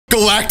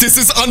Galactus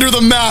is under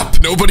the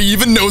map. Nobody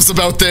even knows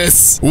about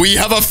this. We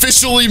have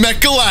officially met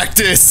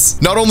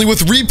Galactus. Not only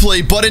with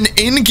replay, but an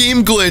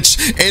in-game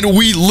glitch, and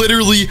we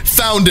literally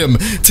found him.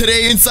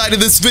 Today, inside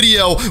of this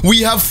video,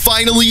 we have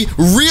finally,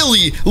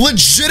 really,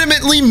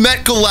 legitimately met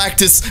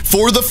Galactus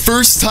for the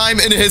first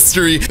time in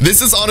history.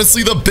 This is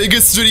honestly the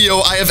biggest video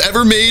I have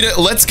ever made.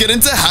 Let's get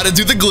into how to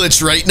do the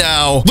glitch right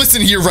now.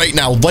 Listen here right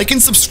now. Like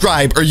and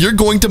subscribe, or you're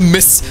going to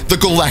miss the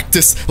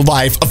Galactus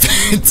live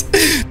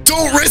event.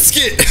 Don't risk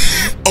it.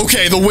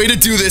 Okay, the way to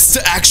do this,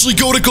 to actually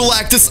go to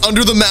Galactus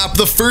under the map,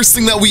 the first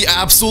thing that we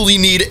absolutely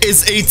need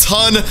is a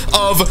ton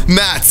of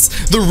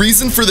mats. The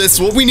reason for this,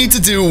 what we need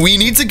to do, we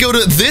need to go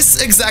to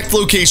this exact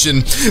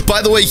location.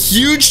 By the way,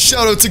 huge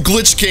shout out to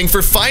Glitch King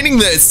for finding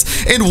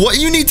this. And what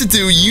you need to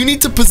do, you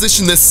need to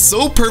position this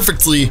so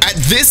perfectly at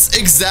this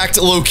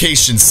exact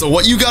location. So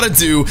what you gotta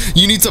do,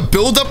 you need to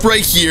build up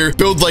right here,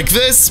 build like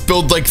this,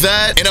 build like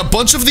that, and a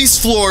bunch of these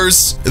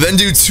floors, then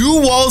do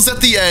 2 walls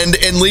at the end.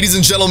 And ladies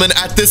and gentlemen,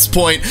 at this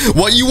point,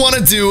 what you want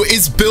to do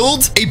is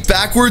build a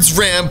backwards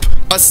ramp,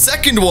 a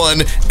second one,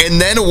 and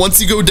then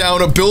once you go down,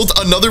 build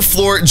another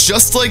floor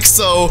just like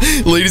so.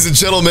 Ladies and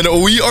gentlemen,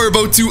 we are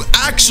about to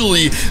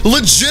actually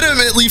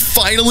legitimately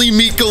finally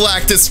meet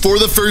Galactus for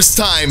the first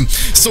time.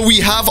 So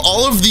we have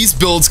all of these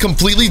builds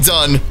completely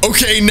done.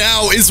 Okay,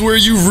 now is where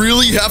you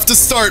really have to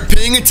start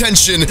paying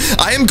attention.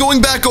 I am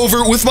going back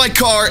over with my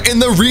car,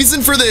 and the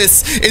reason for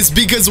this is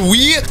because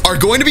we are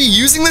going to be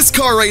using this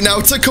car right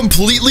now to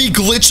completely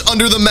glitch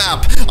under the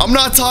map. I'm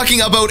not talking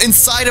about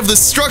inside of the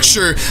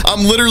structure.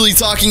 I'm literally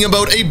talking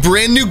about a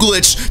brand new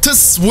glitch to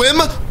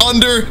swim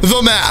under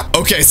the map.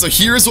 Okay, so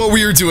here's what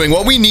we are doing.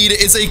 What we need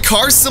is a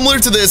car similar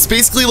to this,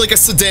 basically like a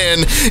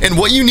sedan. And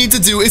what you need to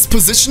do is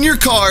position your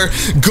car,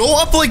 go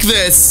up like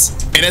this,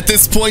 and at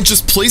this point,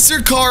 just place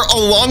your car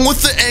along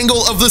with the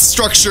angle of the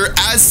structure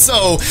as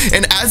so.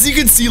 And as you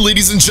can see,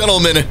 ladies and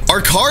gentlemen,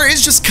 our car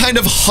is just kind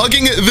of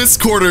hugging this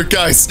corner,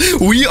 guys.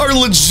 We are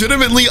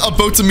legitimately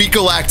about to meet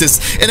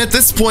Galactus. And at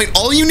this point,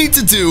 all you need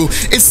to do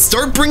is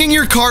start bringing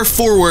your car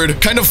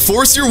forward, kind of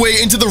force your way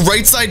into the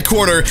right side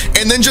corner,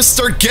 and then just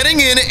start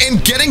getting in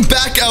and getting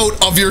back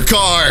out of your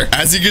car.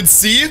 As you can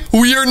see,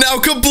 we are now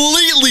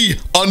completely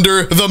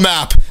under the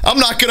map. I'm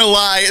not gonna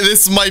lie,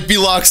 this might be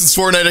Lox's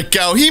Fortnite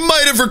account. He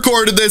might have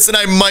recorded this, and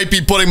I might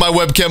be putting my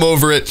webcam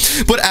over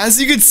it. But as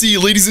you can see,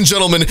 ladies and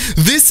gentlemen,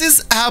 this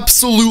is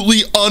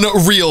absolutely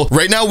unreal.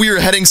 Right now, we are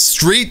heading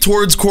straight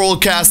towards Coral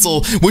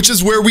Castle, which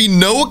is where we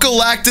know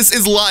Galactus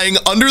is lying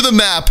under the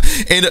map.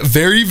 And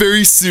very,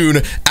 very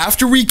soon,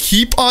 after we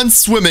keep on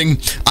swimming,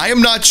 I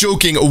am not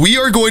joking, we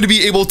are going to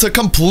be able to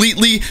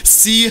completely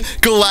see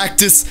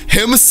Galactus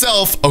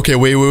himself. Okay,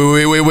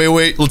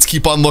 wait. Let's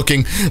keep on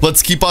looking.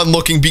 Let's keep on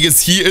looking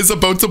because he is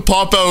about to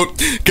pop out.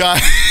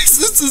 Guys,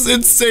 this is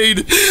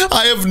insane.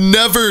 I have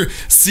never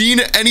seen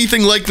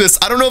anything like this.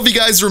 I don't know if you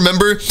guys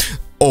remember.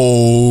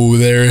 Oh,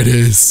 there it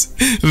is.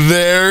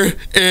 There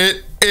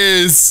it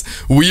is.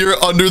 We are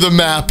under the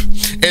map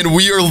and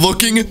we are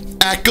looking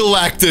at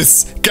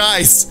Galactus.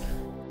 Guys,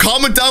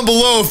 comment down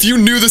below if you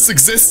knew this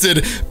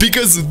existed,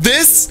 because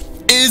this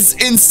is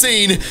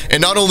insane.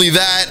 And not only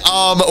that,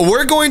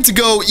 we're going to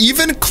go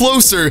even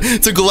closer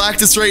to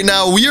Galactus right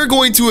now. We are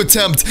going to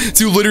attempt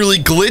to literally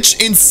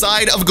glitch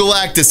inside of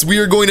Galactus. We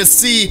are going to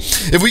see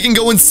if we can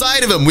go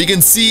inside of him. We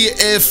can see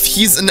if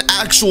he's an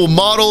actual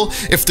model,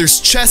 if there's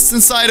chests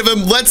inside of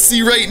him. Let's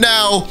see right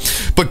now.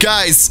 But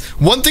guys,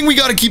 one thing we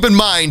got to keep in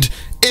mind,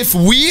 if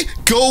we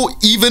go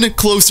even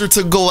closer to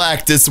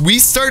Galactus, we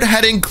start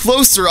heading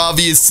closer,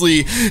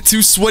 obviously,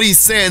 to Sweaty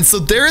Sand. So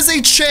there is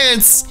a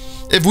chance,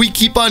 if we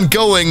keep on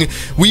going,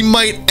 we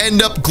might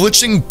end up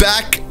glitching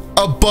back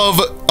above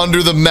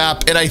under the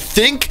map, and I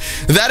think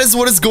that is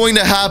what is going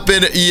to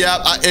happen.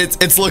 Yeah,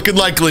 it's looking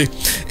likely.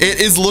 It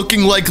is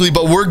looking likely,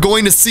 but we're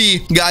going to see.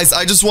 Guys,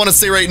 I just want to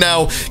say right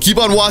now, keep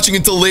on watching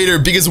until later,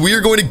 because we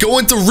are going to go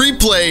into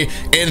replay,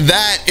 and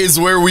that is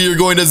where we are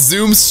going to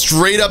zoom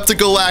straight up to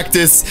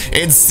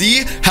Galactus and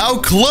see how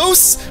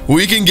close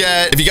we can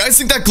get. If you guys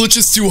think that glitch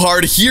is too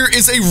hard, here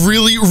is a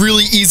really,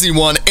 really easy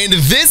one, and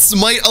this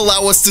might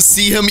allow us to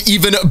see him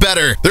even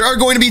better. There are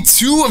going to be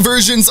 2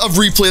 versions of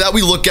replay that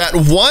we look at.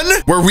 One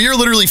where we are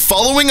literally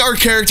following our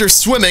character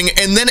swimming,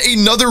 and then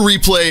another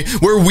replay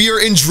where we are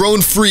in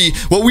drone free.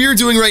 What we are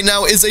doing right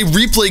now is a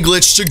replay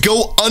glitch to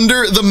go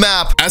under the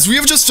map. As we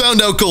have just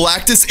found out,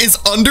 Galactus is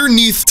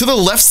underneath to the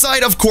left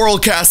side of Coral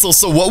Castle.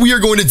 So what we are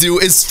going to do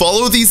is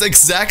follow these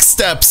exact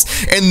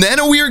steps, and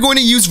then we are going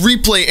to use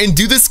replay and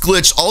do this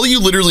glitch. All you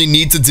literally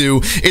need to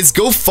do is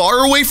go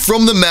far away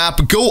from the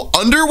map, go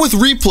under with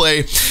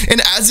replay,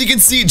 and as you can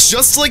see,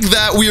 just like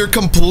that, we are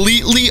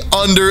completely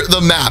under the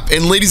map.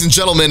 And ladies and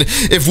gentlemen,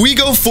 if we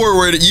go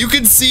forward, forward, you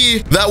can see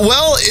that,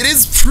 well, it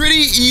is pretty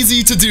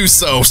easy to do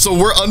so. So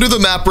we're under the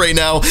map right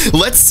now.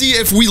 Let's see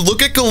if we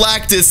look at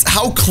Galactus,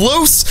 how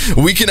close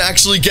we can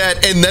actually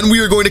get, and then we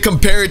are going to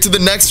compare it to the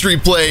next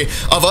replay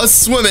of us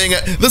swimming.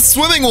 The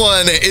swimming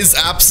one is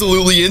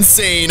absolutely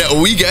insane.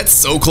 We get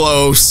so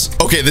close.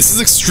 Okay, this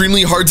is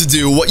extremely hard to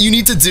do. What you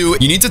need to do,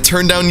 you need to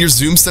turn down your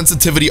zoom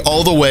sensitivity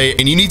all the way,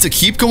 and you need to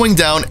keep going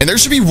down, and there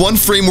should be one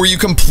frame where you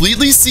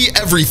completely see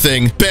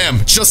everything.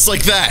 Bam, just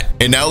like that.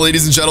 And now,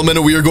 ladies and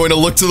gentlemen, we are going to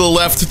look to the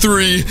left.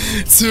 3,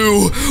 2,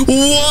 1.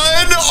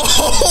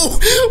 Oh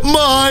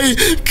my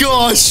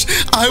gosh.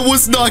 I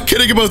was not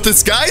kidding about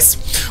this, guys.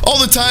 All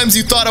the times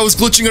you thought I was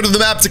glitching under the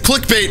map to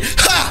clickbait.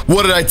 Ha!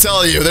 What did I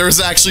tell you? There was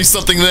actually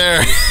something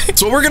there.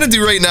 So what we're going to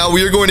do right now,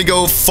 we are going to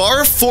go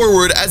far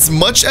forward as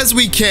much as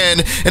we can.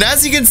 And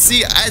as you can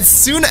see, as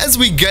soon as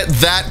we get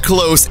that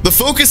close, the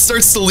focus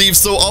starts to leave.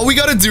 So all we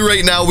got to do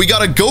right now, we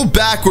got to go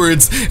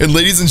backwards. And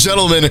ladies and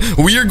gentlemen,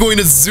 we are going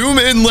to zoom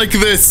in like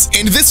this.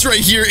 And this right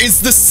here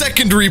is the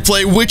second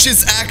replay, which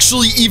is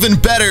actually even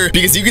better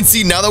because you can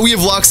see now that we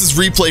have Lox's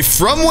replay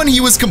from when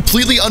he was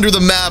completely under the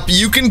map,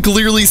 you can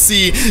clearly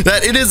see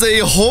that it is a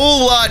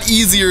whole lot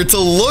easier to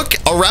look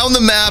around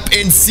the map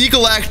and see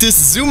Galactus,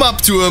 zoom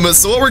up to him.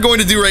 So what we're going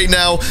to do right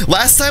now,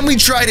 last time we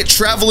tried it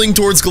traveling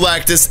towards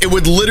Galactus, it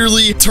would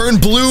literally turn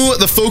blue,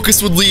 the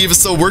focus would leave.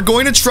 So we're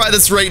going to try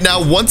this right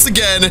now once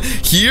again.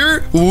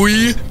 Here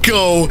we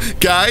go,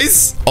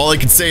 guys. All I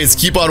can say is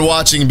keep on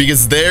watching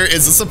because there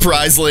is a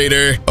surprise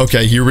later.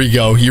 Okay, here we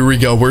go. Here we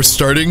go. We're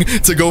starting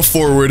to go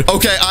forward.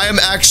 Okay, I am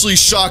actually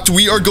shocked.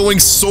 We are going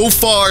so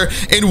far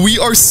and we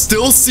are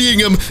still seeing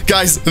him.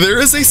 Guys, there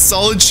is a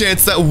solid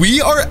chance that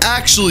we are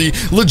actually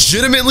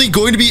legitimately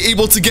going to be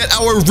able to get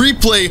our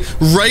replay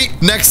right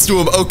next to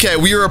him. Okay,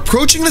 we are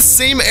approaching the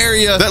same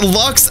area that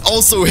Lux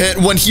also hit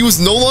when he was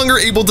no longer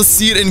able to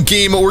see it in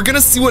game. We're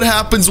gonna see what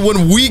happens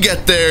when we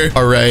get there.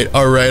 All right.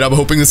 I'm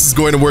hoping this is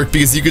going to work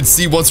because you can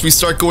see once we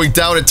start going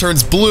down, it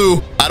turns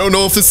blue. I don't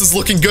know if this is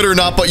looking good or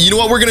not, but you know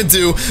what we're gonna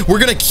do? We're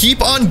gonna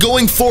keep on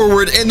going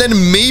forward, and then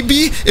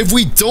maybe if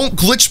we don't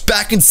glitch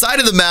back inside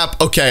of the map,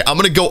 okay, I'm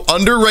gonna go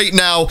under right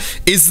now.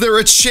 Is there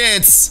a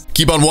chance?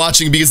 Keep on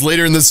watching because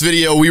later in this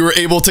video, we were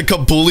able to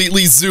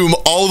completely zoom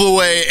all the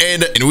way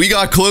and we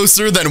got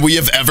closer than we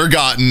have ever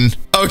gotten.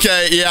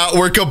 Okay, yeah,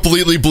 we're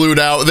completely blued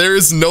out. There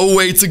is no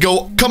way to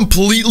go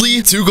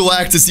completely to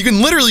Galactus. You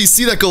can literally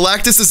see that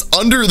Galactus is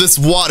under this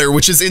water,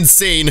 which is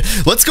insane.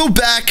 Let's go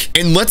back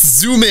and let's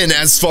zoom in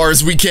as far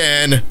as we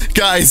can.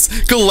 Guys,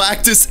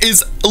 Galactus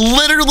is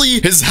literally,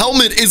 his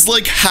helmet is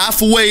like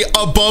halfway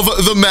above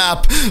the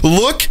map.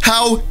 Look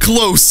how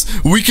close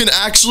we can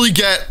actually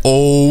get.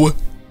 Oh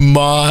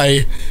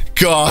my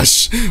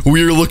gosh,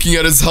 we are looking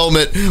at his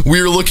helmet. We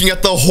are looking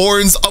at the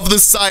horns of the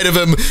side of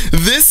him.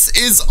 This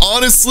is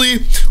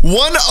honestly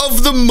one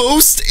of the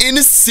most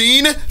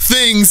insane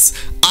things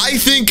I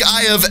think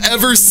I have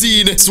ever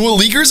seen. So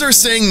what leakers are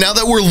saying now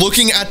that we're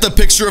looking at the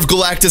picture of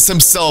Galactus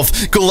himself,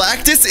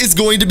 Galactus is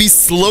going to be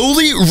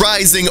slowly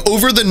rising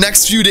over the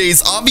next few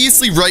days.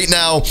 Obviously right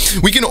now,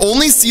 we can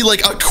only see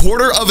like a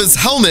quarter of his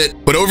helmet,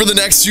 but over the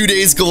next few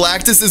days,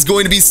 Galactus is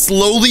going to be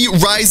slowly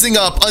rising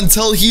up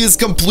until he is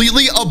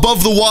completely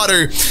above the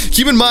water.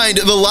 Keep in mind,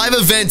 the live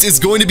event is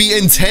going to be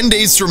in 10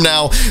 days from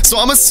now. So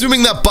I'm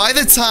assuming that by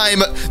the time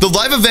the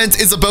live event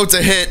is about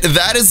to hit,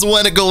 that is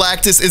when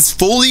Galactus is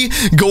fully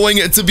going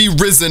to be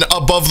risen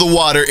above the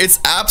water. It's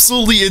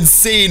absolutely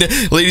insane,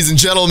 ladies and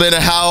gentlemen,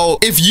 how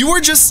if you were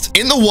just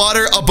in the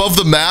water above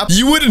the map,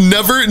 you would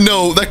never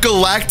know that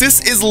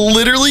Galactus is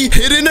literally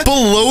hidden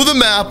below the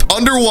map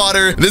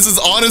underwater. This is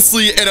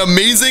honestly an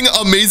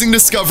amazing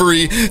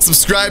discovery.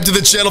 Subscribe to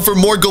the channel for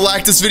more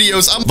Galactus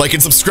videos. Like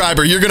and subscribe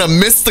or you're gonna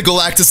miss the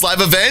Galactus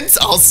live event.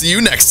 I'll see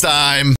you next time.